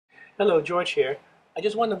Hello, George here. I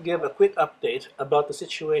just want to give a quick update about the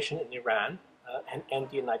situation in Iran and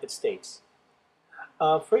the United States.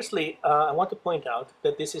 Firstly, I want to point out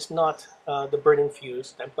that this is not the burning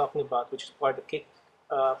fuse that I'm talking about, which is part of the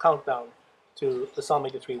countdown to the Psalm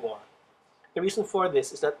 83 war. The reason for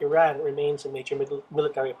this is that Iran remains a major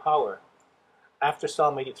military power after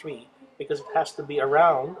Psalm 83 because it has to be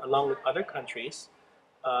around along with other countries.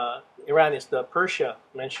 Iran is the Persia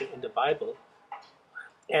mentioned in the Bible,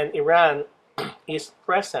 and Iran is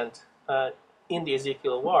present in the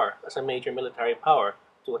Ezekiel War as a major military power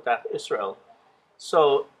to attack Israel.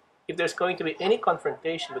 So if there's going to be any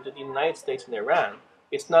confrontation between the United States and Iran,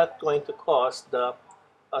 it's not going to cause the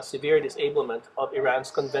severe disablement of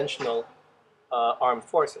Iran's conventional armed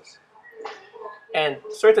forces. And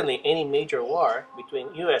certainly any major war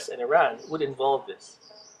between US and Iran would involve this.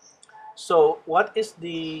 So what is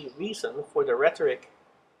the reason for the rhetoric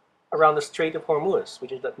around the Strait of Hormuz,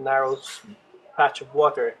 which is that narrow patch of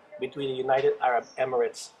water between the United Arab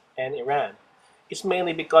Emirates and Iran? It's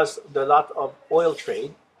mainly because the lot of oil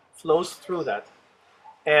trade flows through that,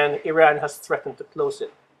 and Iran has threatened to close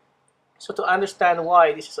it. So to understand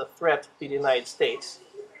why this is a threat to the United States,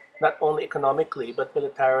 not only economically but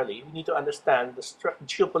militarily, we need to understand the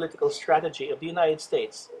geopolitical strategy of the United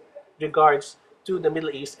States with regards to the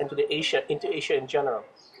Middle East and into Asia in general.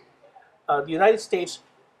 The United States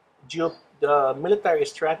the military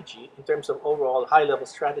strategy, in terms of overall high-level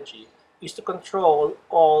strategy, is to control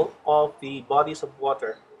all of the bodies of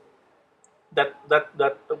water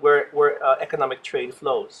where economic trade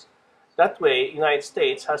flows. That way, the United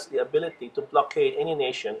States has the ability to blockade any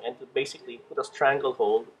nation and to basically put a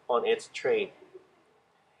stranglehold on its trade.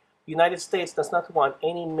 The United States does not want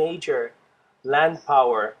any major land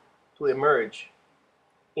power to emerge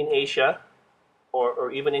in Asia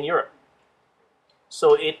or even in Europe.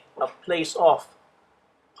 So it plays off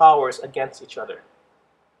powers against each other.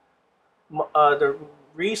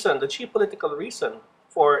 The chief political reason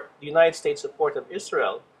for the United States' support of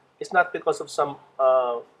Israel is not because of some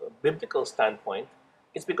biblical standpoint.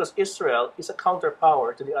 It's because Israel is a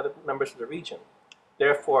counterpower to the other members of the region.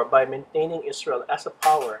 Therefore, by maintaining Israel as a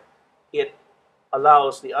power, it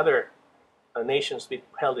allows the other nations to be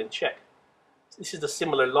held in check. This is the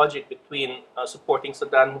similar logic between supporting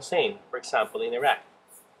Saddam Hussein, for example, in Iraq.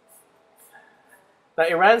 Now,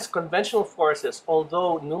 Iran's conventional forces,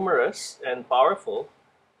 although numerous and powerful,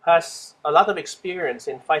 has a lot of experience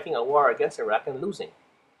in fighting a war against Iraq and losing.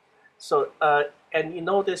 So, and you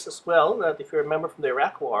notice as well that if you remember from the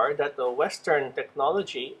Iraq War, that the Western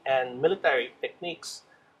technology and military techniques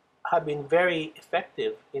have been very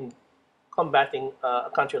effective in combating a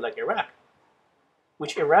country like Iraq,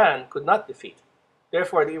 which Iran could not defeat.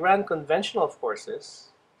 Therefore, the Iran conventional forces,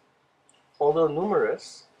 although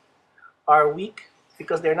numerous, are weak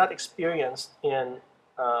because they're not experienced in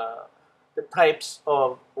the types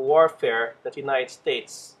of warfare that the United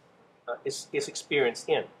States is experienced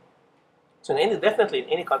in. So definitely in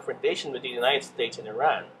any confrontation with the United States and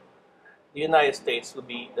Iran, the United States would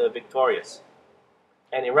be victorious,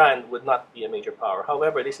 and Iran would not be a major power.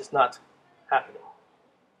 However, this is not happening.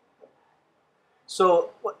 So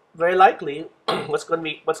very likely, what's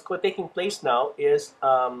taking place now is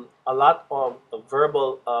a lot of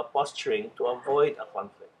verbal posturing to avoid a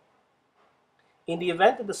conflict. In the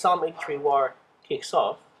event that the Psalm 83 war kicks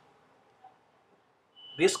off,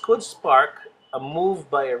 this could spark a move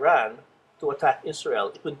by Iran to attack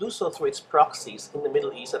Israel. It would do so through its proxies in the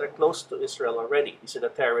Middle East that are close to Israel already. These are the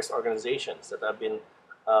terrorist organizations that have been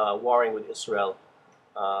warring with Israel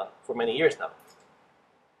for many years now.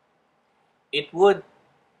 It would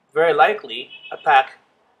very likely attack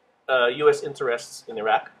US interests in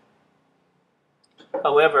Iraq,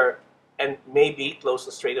 however, and maybe close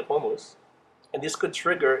the Strait of Hormuz. And this could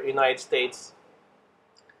trigger the United States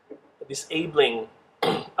disabling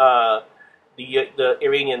the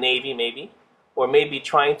Iranian Navy, maybe, or maybe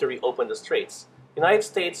trying to reopen the straits. The United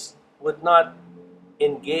States would not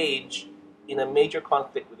engage in a major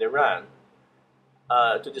conflict with Iran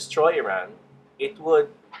to destroy Iran. It would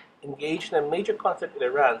engage in a major conflict with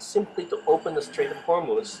Iran simply to open the Strait of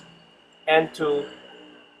Hormuz and to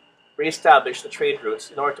reestablish the trade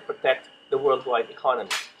routes in order to protect the worldwide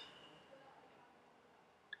economy.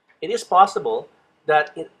 It is possible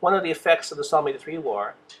that one of the effects of the Psalm 83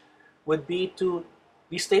 war would be to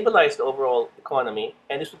destabilize the overall economy,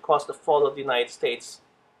 and this would cause the fall of the United States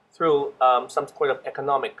through some sort of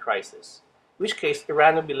economic crisis, in which case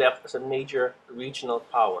Iran would be left as a major regional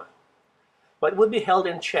power. But it would be held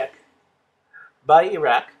in check by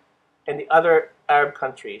Iraq and the other Arab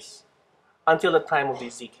countries until the time of the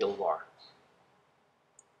Ezekiel War.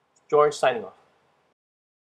 George signing off.